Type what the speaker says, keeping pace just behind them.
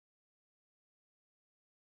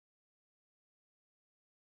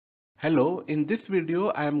Hello, in this video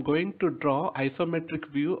I am going to draw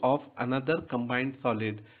isometric view of another combined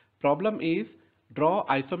solid. Problem is, draw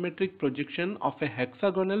isometric projection of a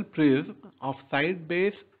hexagonal prism of side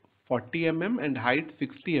base 40 mm and height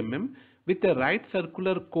 60 mm with a right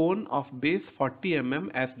circular cone of base 40 mm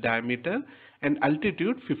as diameter and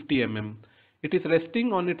altitude 50 mm. It is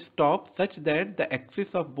resting on its top such that the axes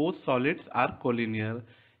of both solids are collinear.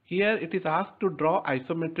 Here it is asked to draw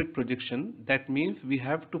isometric projection. That means we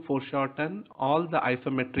have to foreshorten all the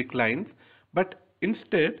isometric lines, but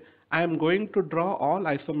instead I am going to draw all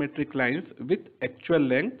isometric lines with actual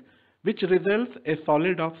length, which results a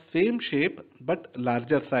solid of same shape but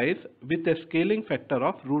larger size with a scaling factor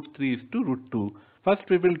of √3:√2. First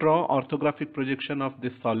we will draw orthographic projection of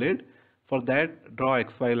this solid. For that, draw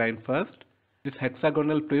XY line first. This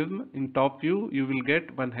hexagonal prism, in top view you will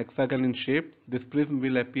get one hexagon in shape. This prism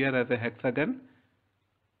will appear as a hexagon.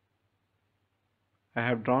 I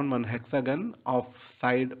have drawn one hexagon of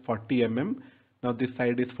side 40 mm. Now this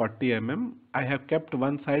side is 40 mm. I have kept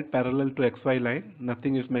one side parallel to XY line.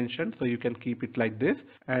 Nothing is mentioned, so you can keep it like this.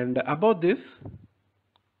 And above this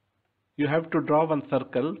you have to draw one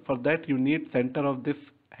circle. For that you need center of this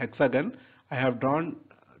hexagon. I have drawn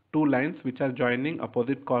two lines which are joining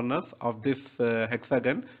opposite corners of this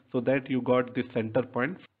hexagon, so that you got this center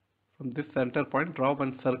point. From this center point, draw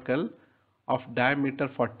one circle of diameter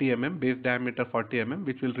 40 mm, base diameter 40 mm,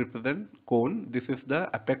 which will represent cone. This is the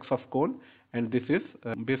apex of cone, and this is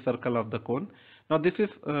base circle of the cone. Now this is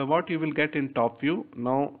what you will get in top view.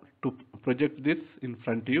 Now to project this in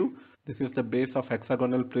front view, this is the base of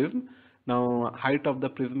hexagonal prism. Now height of the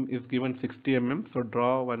prism is given 60 mm, so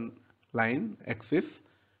draw one line axis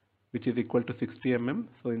which is equal to 60 mm.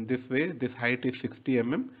 So in this way this height is 60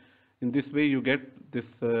 mm. In this way you get this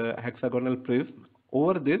hexagonal prism.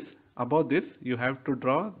 Over this, above this, you have to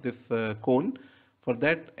draw this cone. For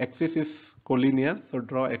that, axis is collinear, so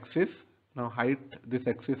draw axis. Now height, this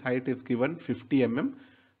axis height is given 50 mm.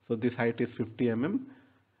 So this height is 50 mm.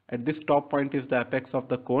 At this top point is the apex of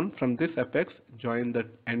the cone. From this apex, join the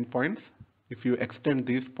end points. If you extend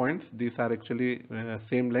these points, these are actually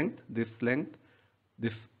same length. This length,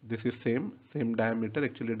 this is same diameter.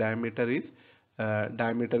 Actually diameter is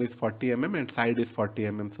 40 mm and side is 40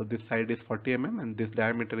 mm. So this side is 40 mm and this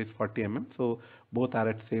diameter is 40 mm. So both are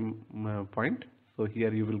at same point. So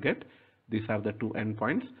here you will get, these are the two end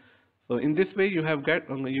points. So in this way you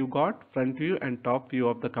got front view and top view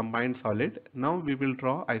of the combined solid. Now we will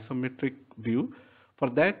draw isometric view. For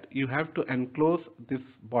that you have to enclose this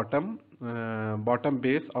bottom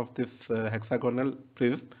base of this hexagonal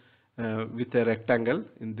prism with a rectangle.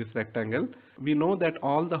 In this rectangle, we know that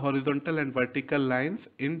all the horizontal and vertical lines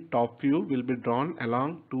in top view will be drawn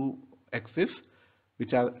along two axes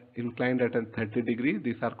which are inclined at a 30 degree.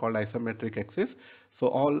 These are called isometric axis. So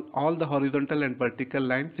all the horizontal and vertical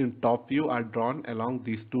lines in top view are drawn along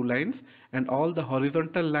these two lines, and all the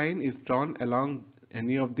horizontal line is drawn along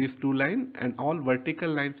any of these two lines, and all vertical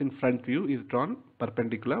lines in front view is drawn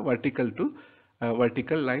perpendicular, vertical to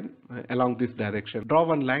vertical line along this direction. Draw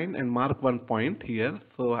one line and mark one point here.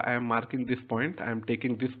 So I am marking this point. I am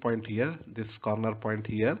taking this point here, this corner point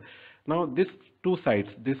here. Now this two sides,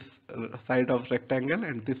 this side of rectangle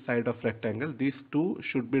and this side of rectangle, these two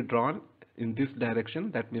should be drawn in this direction.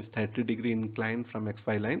 That means 30 degree incline from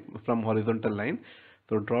XY line, from horizontal line.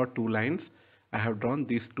 So draw two lines. I have drawn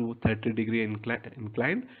these two 30 degree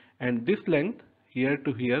incline, and this length here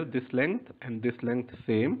to here, this length and this length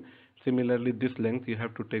same. Similarly, this length, you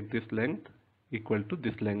have to take this length equal to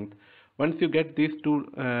this length. Once you get these two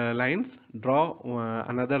lines, draw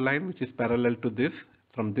another line which is parallel to this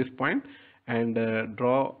from this point, and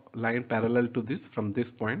draw line parallel to this from this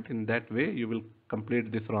point. In that way you will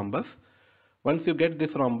complete this rhombus. Once you get this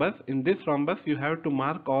rhombus, in this rhombus you have to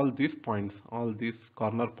mark all these points, all these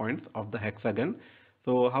corner points of the hexagon.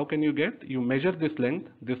 So how can you get? You measure this length,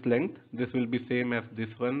 this will be same as this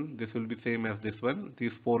one, this will be same as this one,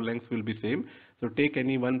 these four lengths will be same. So take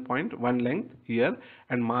any one point, one length here,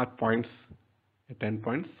 and mark points at 10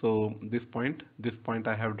 points. So this point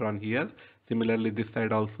I have drawn here. Similarly this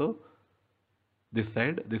side also, this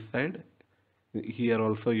side, here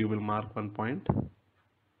also you will mark one point,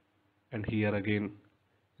 and here again.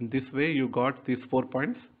 In this way you got these 4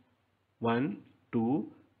 points, 1, 2,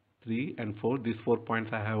 3 and 4. These 4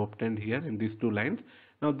 points I have obtained here in these two lines.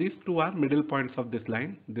 Now these two are middle points of this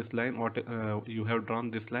line. This line, what you have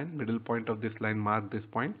drawn this line, middle point of this line, mark this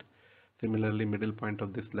point. Similarly, middle point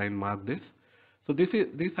of this line, mark this. So these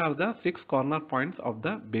are the 6 corner points of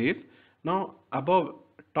the base. Now above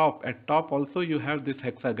at top also you have this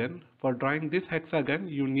hexagon. For drawing this hexagon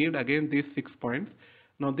you need again these 6 points.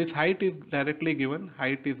 Now this height is directly given.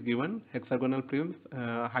 Height is given. Hexagonal prism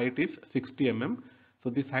height is 60 mm. So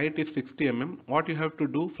this height is 60 mm. What you have to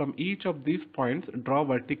do, from each of these points, draw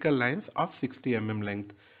vertical lines of 60 mm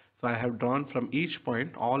length. So I have drawn from each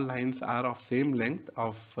point, all lines are of same length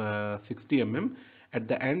of 60 mm. At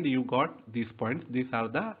the end you got these points. These are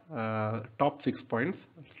the top 6 points,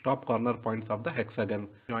 top corner points of the hexagon.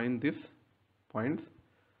 Join these points.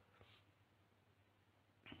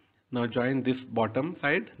 Now join this bottom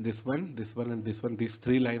side, this one and this one. These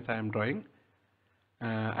 3 lines I am drawing.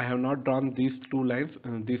 I have not drawn these 2 lines,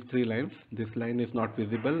 these 3 lines. This line is not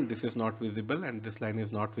visible, this is not visible, and this line is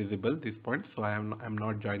not visible, these points. So I am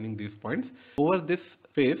not joining these points. Over this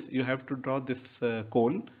face you have to draw this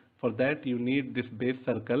cone. For that you need this base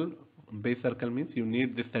circle. Base circle means you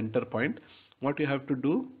need this center point. What you have to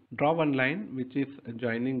do, draw one line which is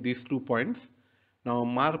joining these 2 points. Now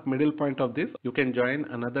mark middle point of this. You can join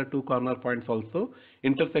another 2 corner points also.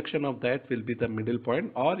 Intersection of that will be the middle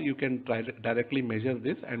point, or you can directly measure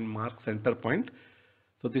this and mark center point.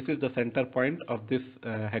 So this is the center point of this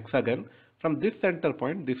hexagon. From this center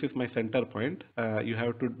point, this is my center point. You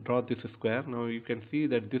have to draw this square. Now you can see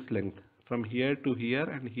that this length from here to here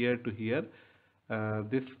and here to here,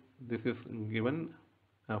 this is given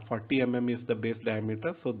 40 mm is the base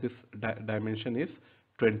diameter. So this dimension is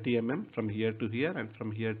 20 mm from here to here, and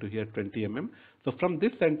from here to here 20 mm. So from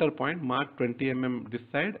this center point, mark 20 mm this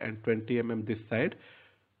side and 20 mm this side.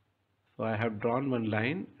 So I have drawn one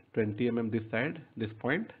line, 20 mm this side, this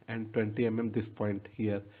point, and 20 mm this point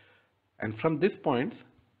here. And from this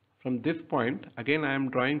point again I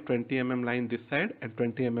am drawing 20 mm line this side and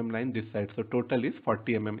 20 mm line this side. So total is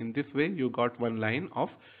 40 mm. In this way you got one line of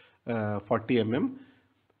 40 mm.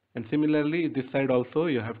 And similarly this side also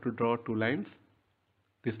you have to draw 2 lines.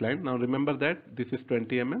 This line, now remember that this is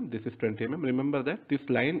 20 mm, this is 20 mm. Remember that this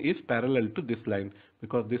line is parallel to this line,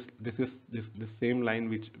 because this is the same line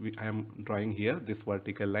which I am drawing here, this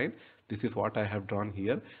vertical line. This is what I have drawn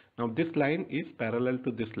here. Now this line is parallel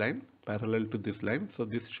to this line, so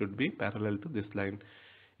this should be parallel to this line.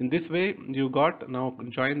 In this way you got, now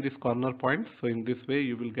join this corner points. So in this way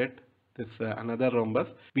you will get this another rhombus.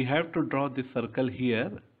 We have to draw this circle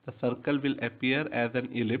here. The circle will appear as an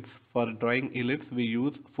ellipse. For drawing ellipse we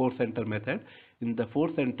use 4 center method. In the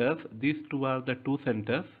 4 centers, these 2 are the 2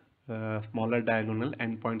 centers, smaller diagonal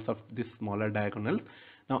endpoints of this smaller diagonal.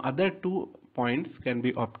 Now other 2 points can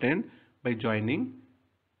be obtained by joining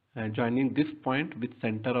this point with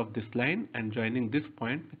center of this line and joining this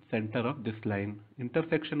point with center of this line.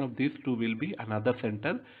 Intersection of these 2 will be another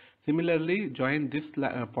center. Similarly, join this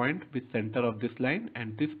point with center of this line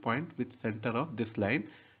and this point with center of this line.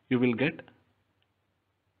 You will get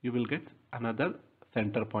another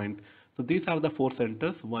center point. So these are the 4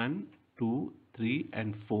 centers, 1, 2, 3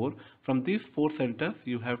 and 4. From these 4 centers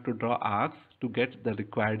you have to draw arcs to get the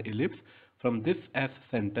required ellipse. From this as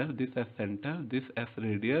center, this as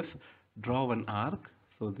radius, draw one arc.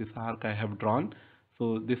 So this arc I have drawn.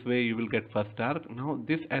 So this way you will get first arc. Now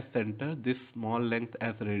this as center, this small length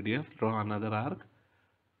as radius, draw another arc.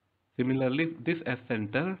 Similarly, this as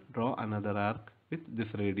center, draw another arc with this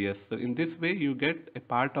radius. So in this way you get a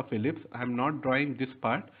part of ellipse. I am not drawing this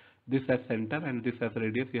part, this as center and this as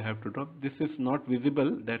radius you have to draw. This is not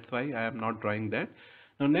visible, that's why I am not drawing that.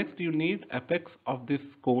 Now next you need apex of this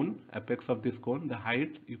cone, the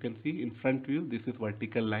height. You can see in front view this is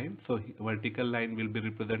vertical line. So vertical line will be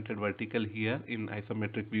represented vertical here in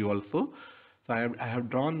isometric view also. So I have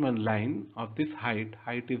drawn one line of this height.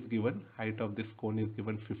 Height is given, height of this cone is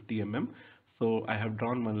given 50 mm. So I have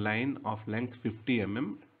drawn one line of length 50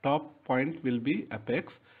 mm. Top point will be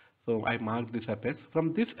apex. So I mark this apex.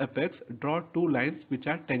 From this apex, draw 2 lines which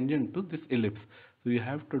are tangent to this ellipse. So you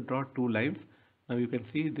have to draw 2 lines. Now you can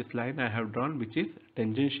see this line I have drawn which is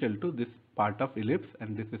tangential to this part of ellipse,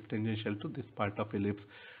 and this is tangential to this part of ellipse.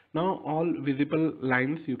 Now all visible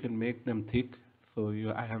lines you can make them thick. So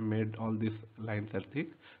I have made all these lines are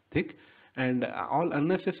thick. And all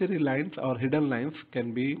unnecessary lines or hidden lines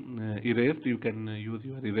can be erased. You can use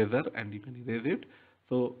your eraser and you can erase it.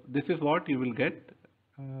 So this is what you will get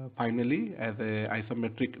finally as a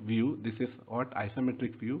isometric view. This is what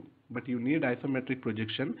isometric view, but you need isometric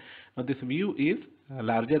projection. Now this view is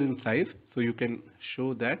larger in size, so you can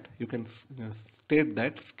show that, you can state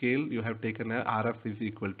that scale you have taken a RF is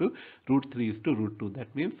equal to √3:√2.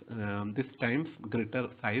 That means this times greater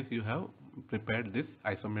size you have prepared this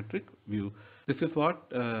isometric view. This is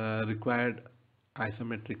what required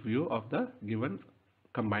isometric view of the given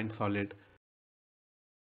combined solid.